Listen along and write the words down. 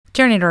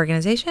Journey to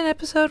Organization,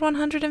 episode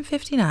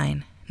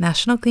 159,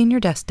 National Clean Your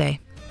Desk Day.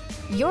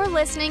 You're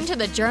listening to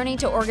the Journey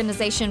to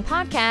Organization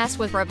podcast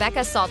with Rebecca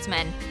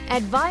Saltzman.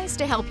 Advice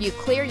to help you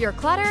clear your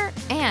clutter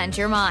and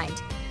your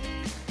mind.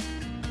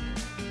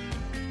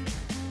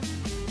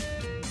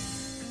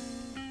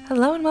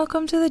 Hello and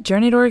welcome to the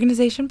Journey to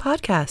Organization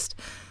podcast.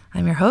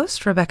 I'm your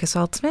host, Rebecca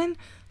Saltzman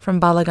from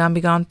Balagan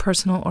Begone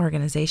Personal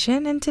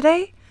Organization, and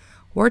today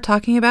we're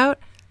talking about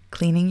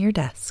cleaning your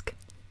desk.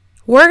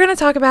 We're going to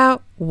talk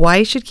about why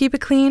you should keep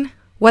it clean,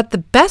 what the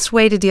best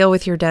way to deal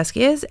with your desk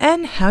is,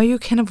 and how you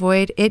can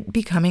avoid it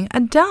becoming a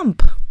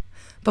dump.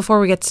 Before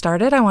we get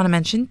started, I want to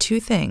mention two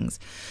things.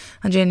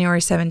 On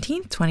January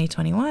 17th,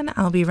 2021,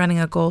 I'll be running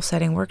a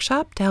goal-setting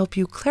workshop to help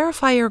you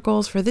clarify your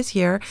goals for this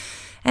year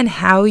and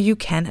how you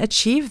can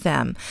achieve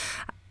them.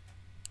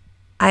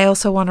 I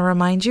also want to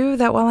remind you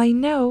that while I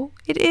know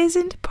it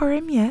isn't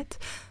Purim yet,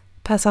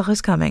 Pesach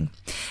is coming.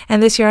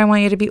 And this year I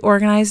want you to be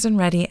organized and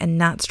ready and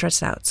not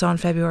stressed out. So on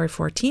February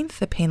 14th,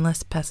 the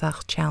Painless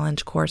Pesach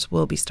Challenge course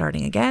will be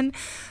starting again.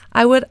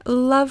 I would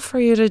love for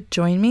you to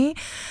join me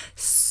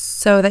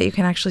so that you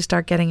can actually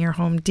start getting your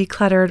home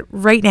decluttered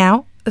right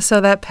now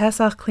so that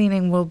Pesach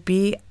cleaning will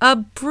be a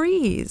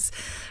breeze.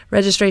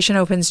 Registration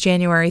opens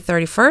January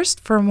 31st.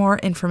 For more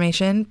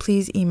information,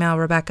 please email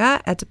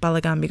Rebecca at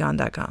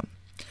balaganbegone.com.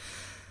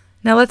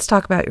 Now let's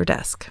talk about your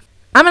desk.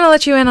 I'm going to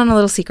let you in on a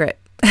little secret.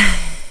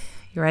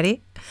 You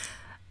ready?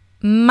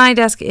 My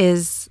desk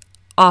is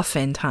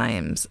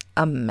oftentimes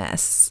a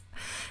mess.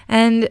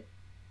 And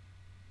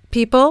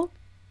people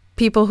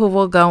who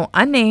will go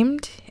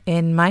unnamed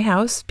in my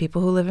house,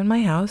 people who live in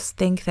my house,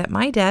 think that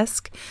my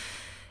desk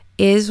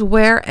is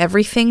where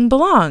everything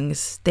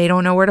belongs. They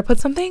don't know where to put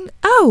something.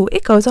 Oh,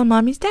 it goes on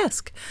mommy's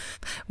desk.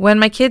 When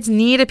my kids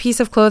need a piece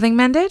of clothing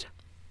mended,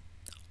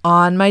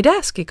 on my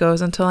desk it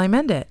goes until I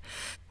mend it.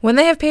 When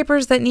they have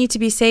papers that need to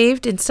be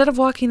saved, instead of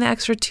walking the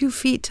extra 2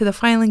 feet to the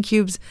filing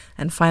cubes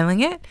and filing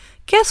it,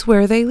 guess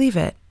where they leave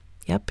it?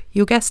 Yep,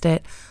 you guessed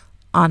it,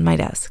 on my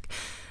desk.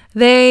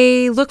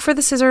 They look for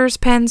the scissors,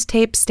 pens,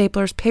 tapes,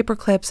 staplers, paper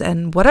clips,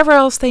 and whatever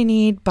else they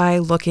need by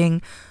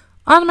looking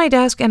on my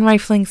desk and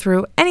rifling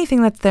through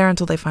anything that's there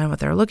until they find what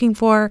they're looking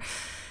for.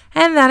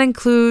 And that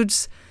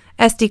includes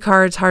SD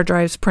cards, hard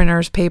drives,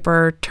 printers,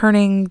 paper,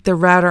 turning the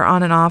router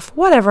on and off,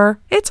 whatever.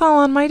 It's all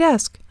on my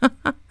desk.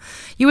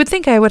 You would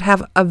think I would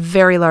have a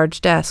very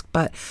large desk,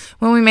 but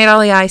when we made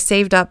Ollie, I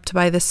saved up to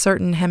buy this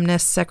certain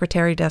Hemnes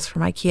secretary desk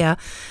from IKEA.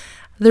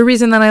 The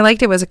reason that I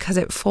liked it was because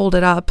it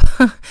folded up.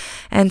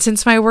 And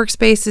since my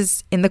workspace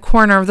is in the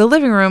corner of the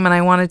living room and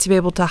I wanted to be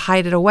able to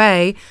hide it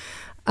away,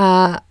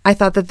 I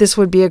thought that this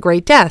would be a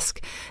great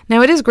desk.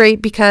 Now, it is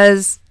great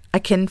because I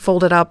can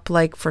fold it up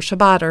like for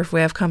Shabbat or if we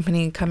have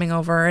company coming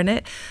over, and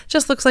it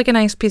just looks like a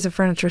nice piece of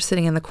furniture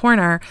sitting in the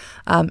corner,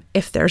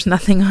 if there's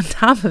nothing on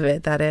top of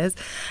it, that is.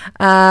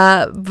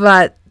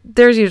 But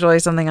there's usually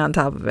something on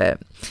top of it.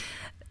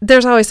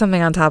 There's always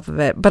something on top of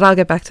it, but I'll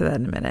get back to that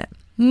in a minute.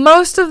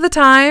 Most of the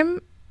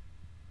time,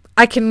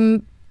 I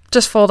can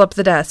just fold up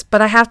the desk,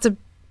 but I have to,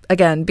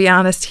 again, be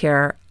honest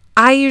here.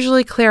 I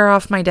usually clear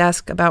off my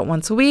desk about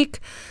once a week.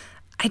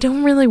 I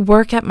don't really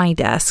work at my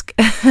desk,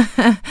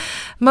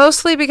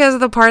 mostly because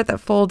of the part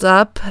that folds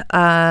up.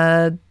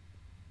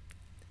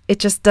 It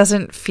just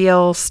doesn't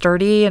feel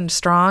sturdy and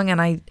strong, and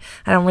I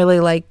don't really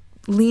like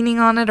leaning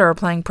on it or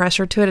applying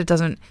pressure to it. It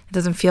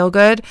doesn't feel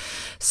good.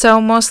 So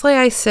mostly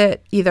I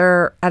sit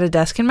either at a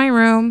desk in my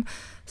room.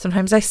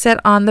 Sometimes I sit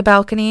on the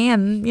balcony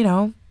and,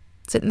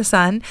 sit in the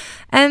sun.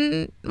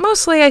 And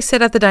mostly I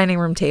sit at the dining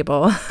room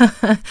table.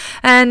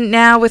 And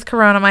now with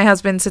Corona, my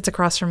husband sits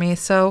across from me.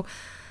 So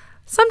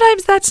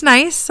sometimes that's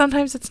nice.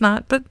 Sometimes it's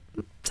not, but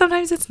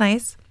sometimes it's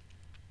nice.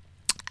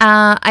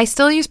 I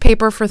still use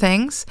paper for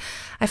things.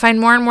 I find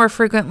more and more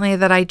frequently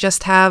that I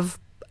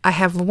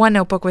have one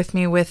notebook with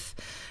me with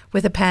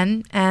a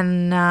pen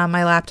and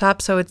my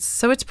laptop, so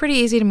it's pretty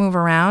easy to move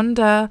around.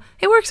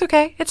 It works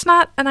okay. It's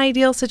not an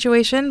ideal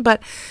situation,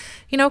 but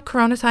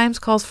Corona times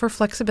calls for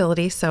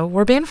flexibility, so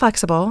we're being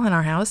flexible in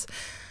our house.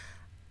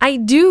 I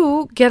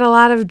do get a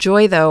lot of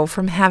joy, though,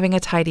 from having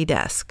a tidy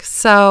desk.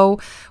 So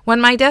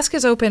when my desk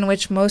is open,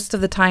 which most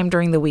of the time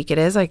during the week it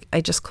is, I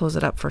just close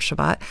it up for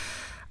Shabbat,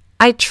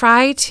 I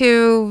try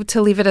to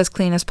leave it as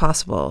clean as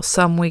possible.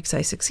 Some weeks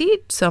I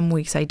succeed, some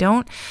weeks I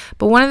don't.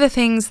 But one of the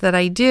things that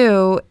I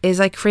do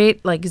is I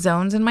create like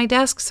zones in my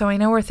desk so I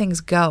know where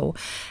things go.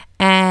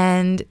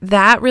 And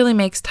that really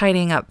makes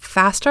tidying up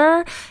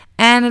faster.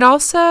 And it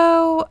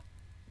also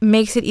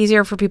makes it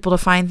easier for people to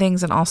find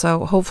things and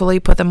also hopefully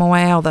put them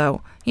away,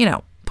 although,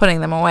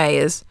 putting them away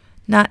is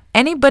not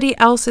anybody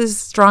else's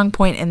strong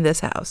point in this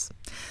house.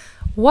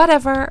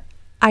 Whatever,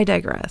 I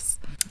digress.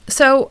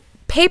 So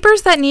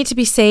papers that need to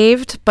be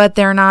saved, but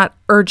they're not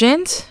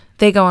urgent,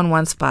 they go in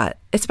one spot,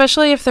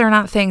 especially if they're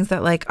not things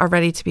that are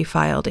ready to be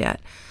filed yet.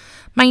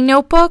 My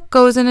notebook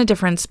goes in a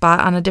different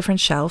spot on a different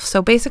shelf.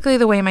 So basically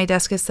the way my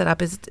desk is set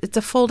up is it's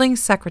a folding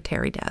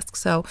secretary desk.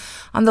 So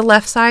on the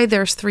left side,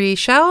 there's 3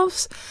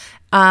 shelves.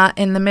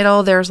 In the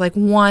middle, there's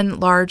one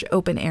large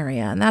open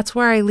area. And that's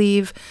where I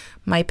leave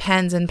my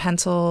pens and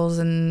pencils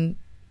and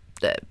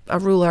a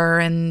ruler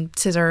and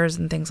scissors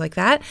and things like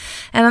that.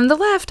 And on the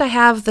left, I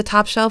have the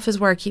top shelf is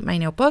where I keep my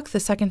notebook. The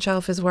second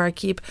shelf is where I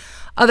keep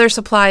other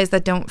supplies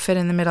that don't fit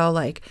in the middle,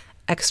 like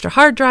extra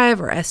hard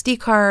drive or SD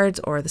cards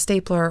or the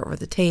stapler or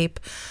the tape,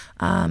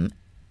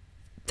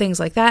 things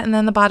like that. And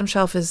then the bottom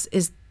shelf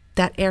is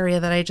that area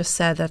that I just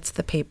said, that's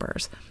the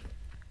papers.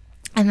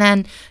 And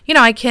then,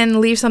 I can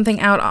leave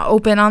something out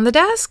open on the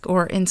desk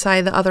or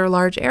inside the other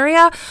large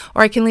area,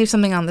 or I can leave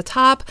something on the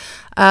top.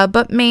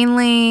 But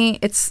mainly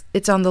it's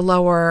on the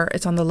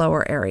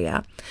lower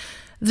area.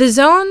 The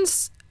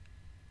zones,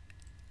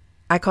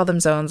 I call them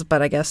zones,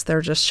 but I guess they're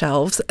just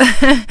shelves.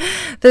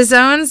 The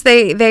zones,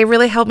 they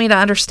really help me to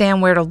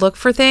understand where to look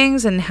for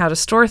things and how to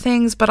store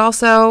things, but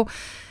also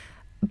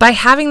by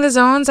having the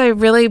zones, I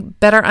really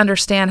better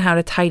understand how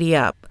to tidy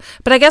up.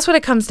 But I guess what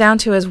it comes down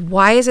to is,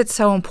 why is it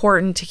so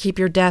important to keep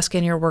your desk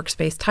and your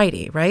workspace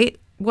tidy, right?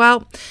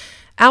 Well,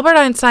 Albert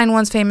Einstein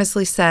once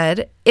famously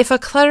said, if a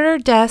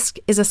cluttered desk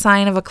is a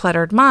sign of a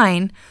cluttered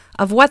mind,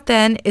 of what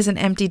then is an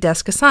empty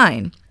desk a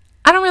sign?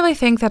 I don't really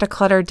think that a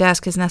cluttered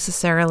desk is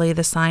necessarily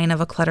the sign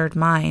of a cluttered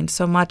mind,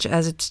 so much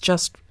as it's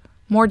just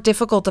more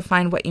difficult to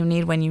find what you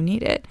need when you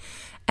need it.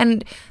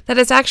 And that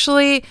it's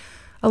actually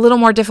a little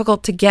more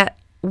difficult to get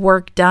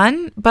work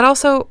done, but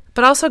also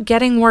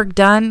getting work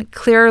done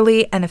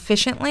clearly and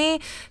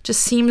efficiently just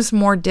seems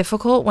more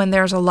difficult when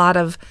there's a lot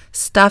of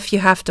stuff you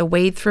have to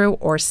wade through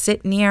or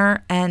sit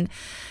near, and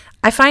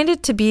I find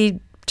it to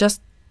be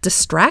just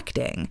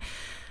distracting.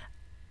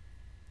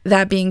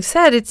 That being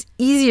said, it's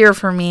easier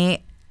for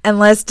me and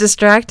less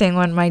distracting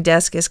when my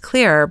desk is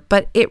clear,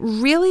 but it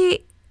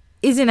really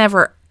isn't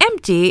ever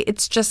empty,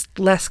 it's just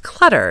less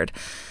cluttered.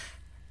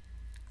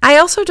 I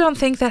also don't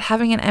think that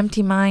having an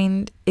empty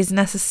mind is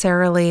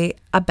necessarily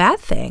a bad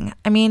thing.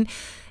 I mean,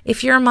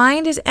 if your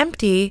mind is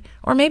empty,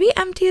 or maybe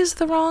empty is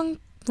the wrong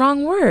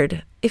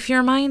word. If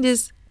your mind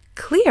is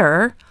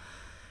clear,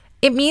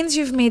 it means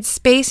you've made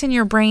space in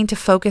your brain to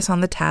focus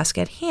on the task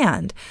at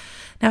hand.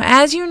 Now,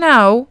 as you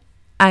know,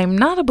 I'm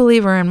not a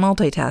believer in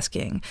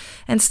multitasking,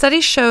 and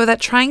studies show that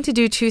trying to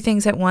do two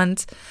things at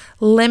once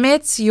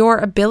limits your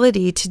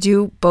ability to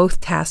do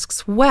both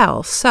tasks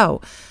well. So,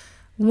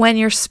 when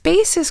your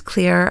space is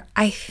clear,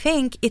 I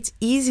think it's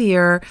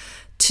easier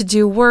to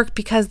do work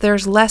because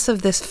there's less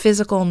of this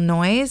physical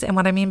noise. And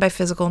what I mean by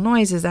physical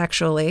noise is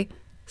actually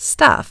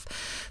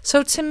stuff.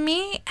 So to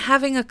me,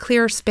 having a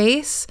clear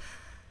space,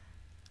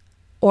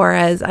 or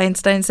as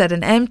Einstein said,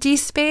 an empty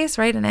space,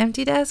 right? An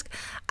empty desk,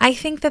 I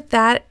think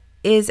that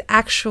is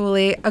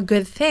actually a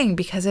good thing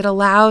because it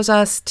allows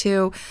us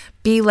to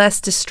be less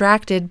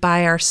distracted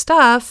by our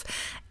stuff,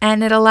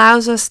 and it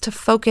allows us to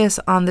focus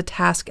on the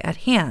task at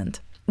hand.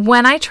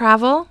 When I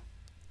travel,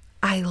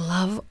 I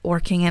love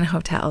working in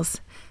hotels.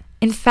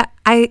 In fact,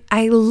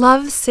 I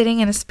love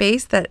sitting in a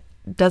space that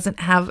doesn't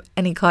have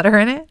any clutter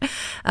in it,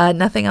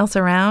 nothing else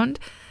around.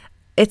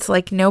 It's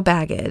like no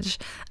baggage.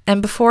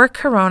 And before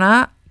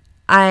Corona,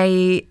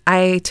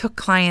 I took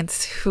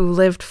clients who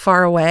lived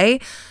far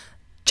away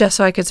just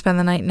so I could spend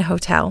the night in a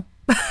hotel.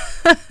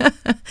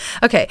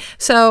 Okay,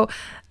 so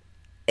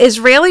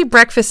Israeli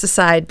breakfast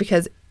aside,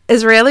 because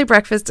Israeli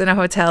breakfast in a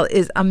hotel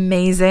is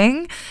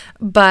amazing,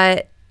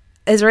 but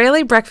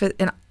Israeli breakfast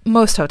in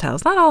most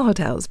hotels, not all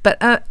hotels,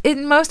 but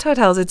in most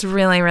hotels, it's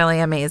really, really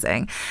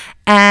amazing.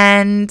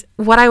 And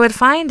what I would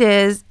find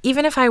is,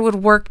 even if I would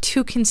work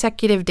 2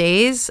 consecutive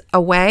days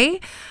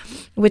away,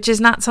 which is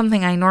not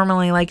something I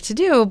normally like to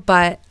do,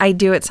 but I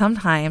do it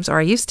sometimes, or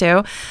I used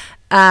to,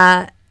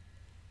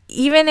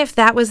 even if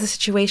that was the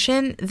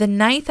situation, the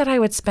night that I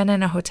would spend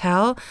in a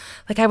hotel,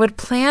 like I would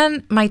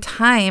plan my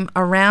time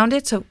around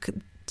it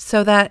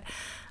so that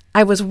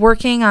I was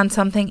working on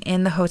something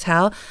in the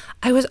hotel.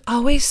 I was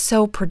always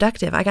so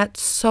productive. I got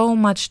so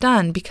much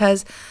done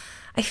because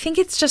I think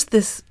it's just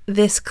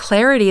this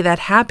clarity that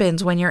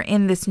happens when you're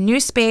in this new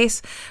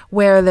space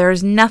where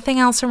there's nothing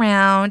else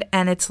around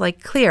and it's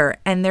like clear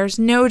and there's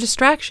no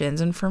distractions.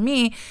 And for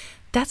me,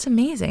 that's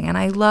amazing. And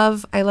I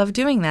love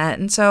doing that.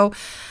 And so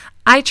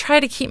I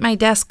try to keep my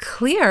desk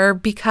clear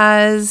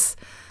because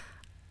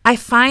I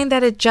find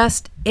that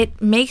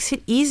it makes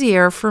it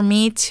easier for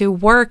me to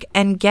work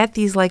and get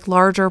these like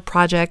larger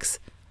projects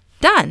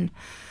done.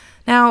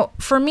 Now,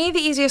 for me, the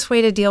easiest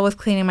way to deal with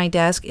cleaning my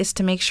desk is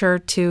to make sure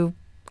to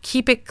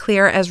keep it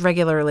clear as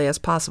regularly as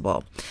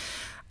possible.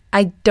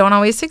 I don't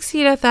always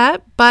succeed at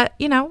that, but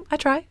I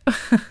try.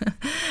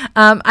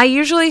 I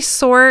usually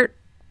sort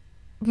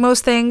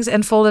most things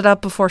and fold it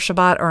up before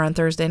Shabbat or on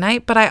Thursday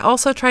night, but I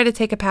also try to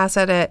take a pass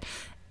at it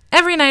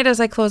every night as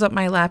I close up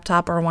my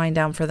laptop or wind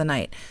down for the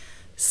night.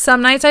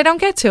 Some nights I don't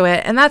get to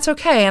it, and that's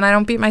okay, and I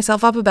don't beat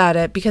myself up about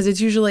it because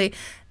it's usually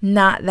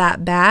not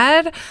that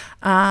bad,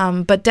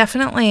 but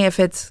definitely if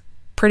it's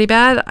pretty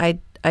bad,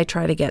 I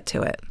try to get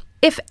to it.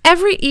 If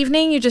every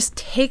evening you just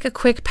take a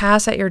quick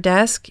pass at your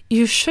desk,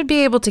 you should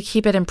be able to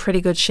keep it in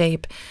pretty good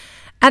shape.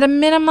 At a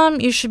minimum,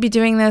 you should be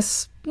doing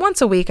this once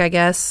a week, I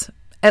guess,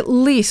 at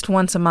least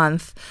once a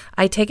month.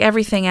 I take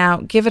everything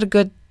out, give it a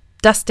good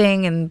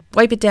dusting and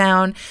wipe it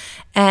down,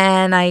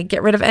 and I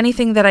get rid of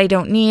anything that I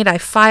don't need. I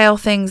file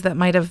things that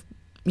might have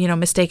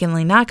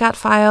mistakenly not got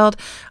filed.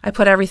 I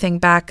put everything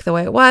back the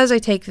way it was. I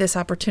take this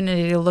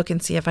opportunity to look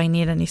and see if I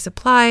need any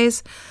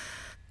supplies.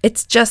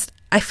 It's just,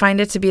 I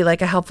find it to be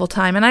like a helpful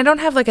time. And I don't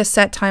have like a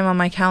set time on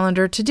my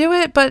calendar to do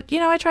it, but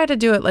I try to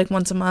do it like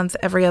once a month,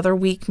 every other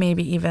week,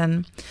 maybe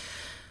even.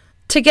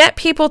 To get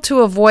people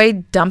to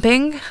avoid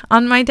dumping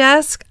on my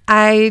desk,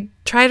 I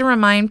try to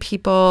remind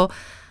people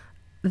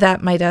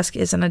that my desk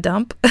isn't a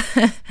dump.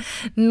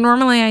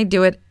 Normally I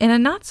do it in a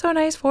not so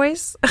nice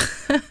voice.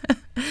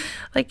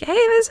 Like, hey,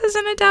 this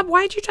isn't a dump.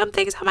 Why'd you dump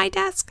things on my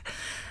desk?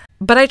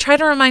 But I try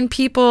to remind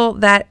people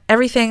that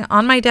everything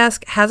on my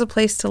desk has a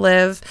place to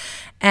live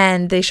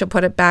and they should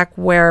put it back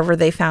wherever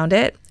they found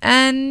it.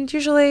 And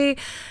usually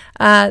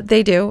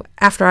they do,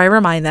 after I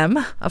remind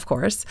them, of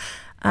course.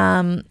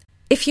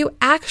 If you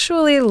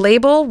actually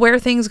label where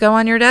things go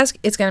on your desk,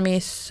 it's going to be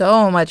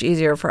so much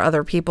easier for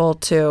other people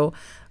to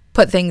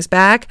put things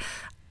back.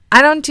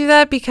 I don't do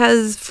that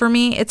because for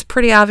me, it's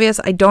pretty obvious.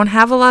 I don't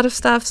have a lot of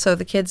stuff, so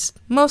the kids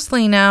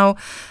mostly know.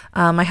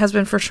 My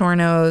husband for sure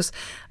knows.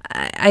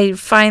 I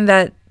find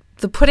that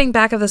the putting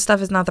back of the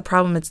stuff is not the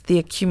problem. It's the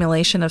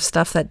accumulation of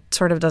stuff that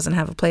sort of doesn't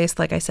have a place.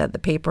 Like I said, the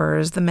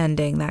papers, the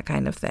mending, that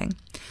kind of thing.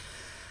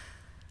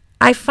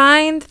 I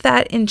find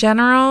that in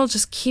general,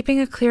 just keeping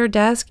a clear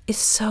desk is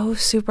so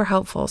super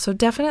helpful. So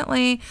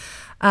definitely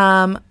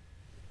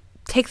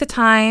take the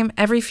time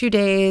every few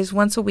days,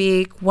 once a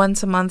week,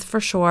 once a month for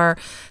sure,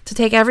 to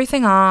take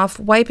everything off,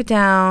 wipe it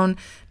down,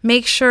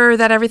 make sure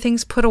that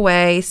everything's put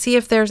away, see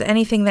if there's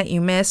anything that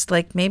you missed,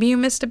 like maybe you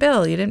missed a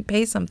bill, you didn't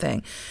pay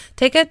something.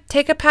 Take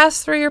a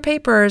pass through your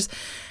papers.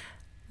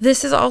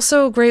 This is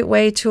also a great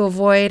way to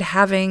avoid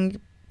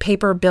having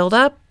paper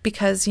buildup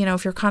because,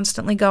 if you're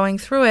constantly going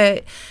through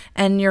it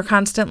and you're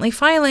constantly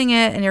filing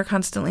it and you're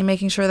constantly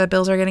making sure that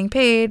bills are getting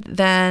paid,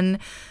 then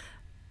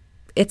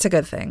it's a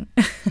good thing.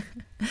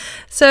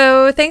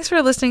 So thanks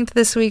for listening to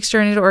this week's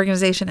Journey to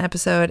Organization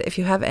episode. If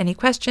you have any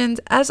questions,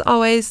 as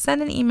always,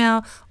 send an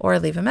email or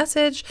leave a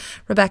message,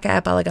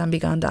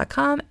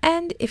 Rebecca@balagonbegone.com.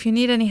 And if you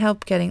need any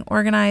help getting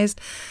organized,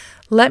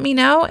 let me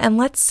know and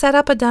let's set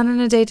up a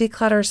done-in-a-day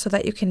declutter so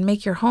that you can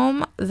make your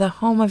home the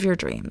home of your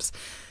dreams.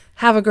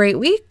 Have a great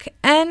week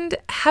and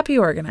happy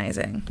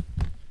organizing.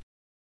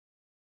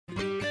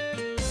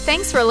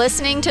 Thanks for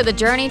listening to the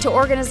Journey to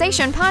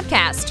Organization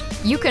podcast.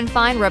 You can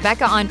find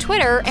Rebecca on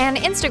Twitter and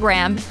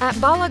Instagram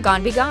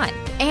 @BalaGoneBegone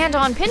and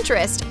on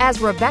Pinterest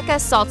as Rebecca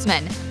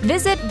Saltzman.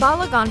 Visit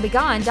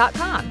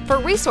balagonbegone.com for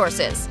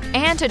resources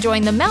and to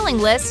join the mailing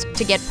list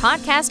to get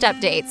podcast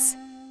updates.